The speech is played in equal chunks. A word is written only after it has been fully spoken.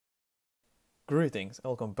Greetings and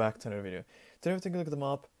welcome back to another video. Today we're taking a look at the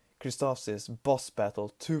map Christophsis Boss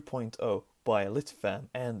Battle 2.0 by Litfam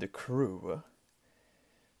and the crew.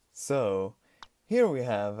 So, here we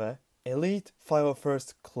have Elite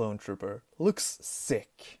 501st Clone Trooper. Looks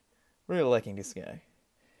sick. Really liking this guy.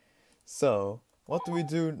 So, what do we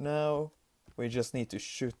do now? We just need to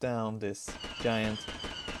shoot down this giant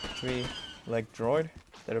three-legged droid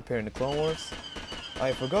that appeared in the Clone Wars.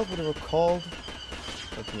 I forgot what they were called,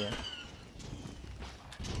 but yeah.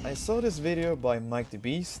 I saw this video by Mike the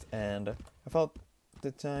Beast and I felt the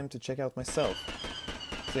time to check out myself.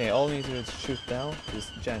 So yeah, all we need to do is shoot down this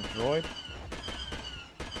giant droid.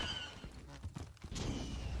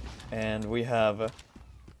 And we have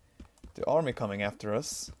the army coming after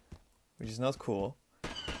us, which is not cool.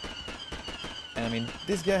 And I mean,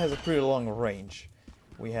 this guy has a pretty long range.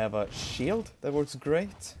 We have a shield that works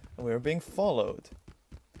great, and we are being followed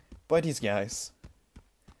by these guys.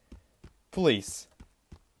 Please.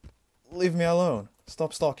 Leave me alone.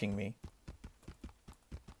 Stop stalking me.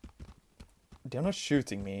 They're not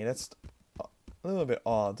shooting me. That's a little bit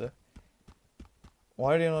odd.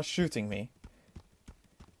 Why are they not shooting me?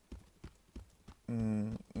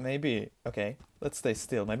 Maybe. Okay, let's stay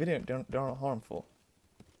still. Maybe they're not harmful.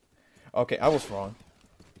 Okay, I was wrong.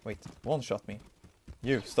 Wait, one shot me.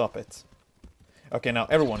 You, stop it. Okay, now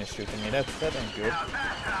everyone is shooting me. That ain't good.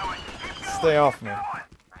 Stay off me.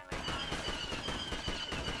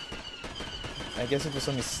 I guess it was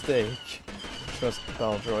a mistake. Trust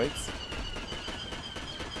battle droids.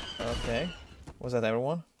 Okay. Was that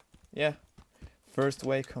everyone? Yeah. First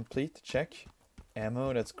wave complete. Check.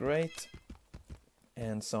 Ammo, that's great.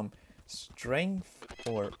 And some strength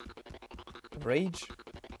or rage.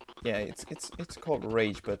 Yeah, it's called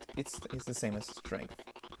rage, but it's the same as strength.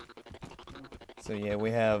 So yeah, we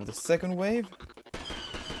have the second wave.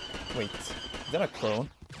 Wait, is that a clone?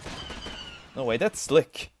 No wait, that's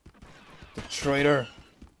Slick. The traitor!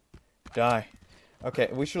 Die. Okay,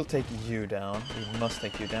 we should take you down. We must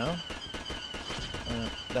take you down.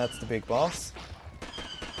 That's the big boss.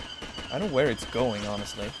 I don't know where it's going,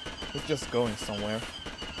 honestly. It's just going somewhere.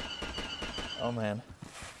 Oh man.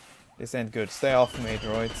 This ain't good. Stay off me,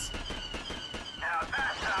 droids.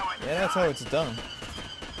 Yeah, that's how it's done.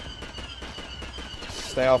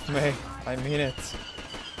 Stay off me. I mean it.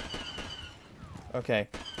 Okay.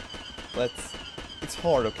 It's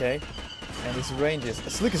hard, okay? And his range is...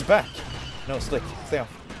 Slick is back! No, Slick, stay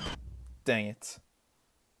off. Dang it.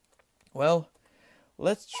 Well,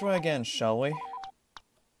 let's try again, shall we?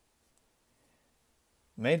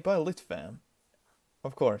 Made by Litfam.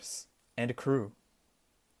 Of course. And the crew.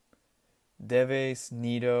 Deves,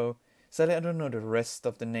 Nido... Sadly, I don't know the rest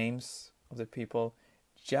of the names of the people.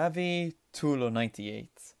 Javi Tulo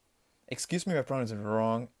 98. Excuse me if I pronounce it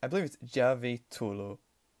wrong. I believe it's Javi Tulo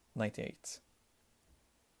 98.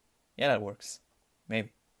 Yeah, that works.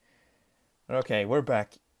 Maybe. Okay, we're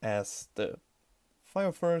back as the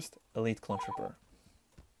 501st Elite Clone Trooper.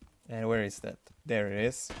 And where is that? There it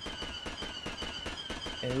is.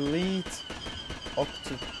 Elite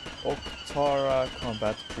Octuptarra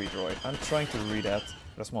Combat Tri-droid. I'm trying to read that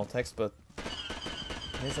with a small text, but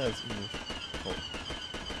this is English. Oh.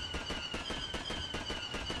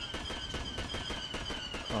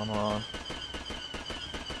 Come on.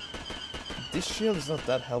 This shield is not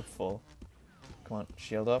that helpful. Come on,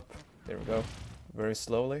 shield up. There we go. Very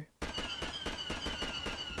slowly.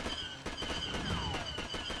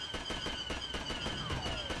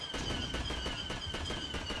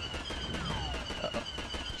 Uh-oh.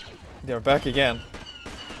 They're back again.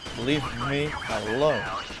 Leave me alone.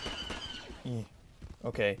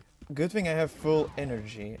 Okay, good thing I have full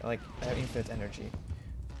energy. Like, I have infinite energy.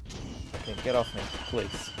 Okay, get off me,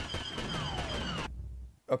 please.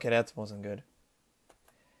 Okay, that wasn't good.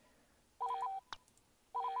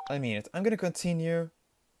 I mean it. I'm gonna continue.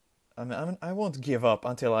 I won't give up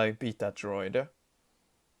until I beat that droid.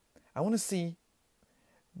 I want to see.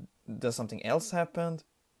 Does something else happen?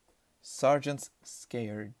 Sergeant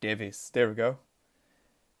Scare Davis. There we go.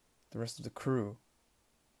 The rest of the crew.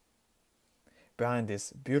 Behind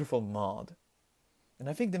this beautiful mod. And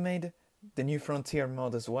I think they made the New Frontier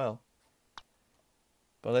mod as well.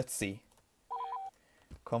 But let's see.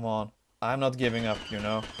 Come on. I'm not giving up, you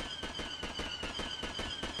know.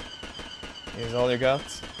 Here's all you got.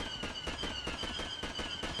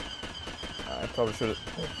 I probably should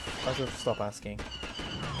stop asking.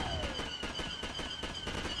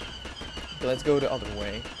 But let's go the other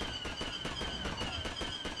way.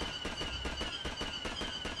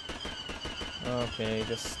 Okay,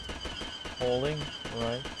 just holding,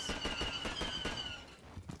 right.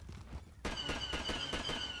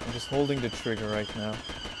 I'm just holding the trigger right now.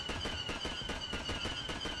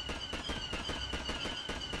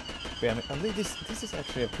 But yeah, I believe this is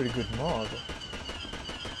actually a pretty good mod.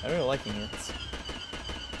 I'm really liking it.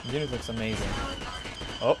 The unit looks amazing.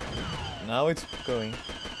 Oh, now it's going.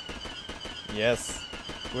 Yes,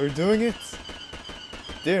 we're doing it.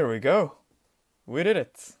 There we go. We did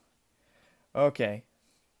it. Okay,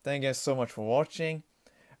 thank you guys so much for watching.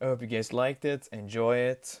 I hope you guys liked it, enjoy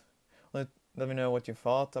it. Let me know what you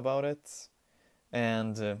thought about it.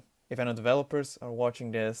 And if any developers are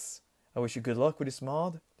watching this, I wish you good luck with this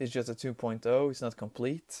mod. It's just a 2.0, it's not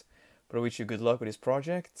complete. But I wish you good luck with this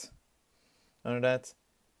project. Other than that,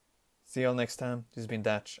 see you all next time. This has been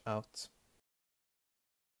Datch out.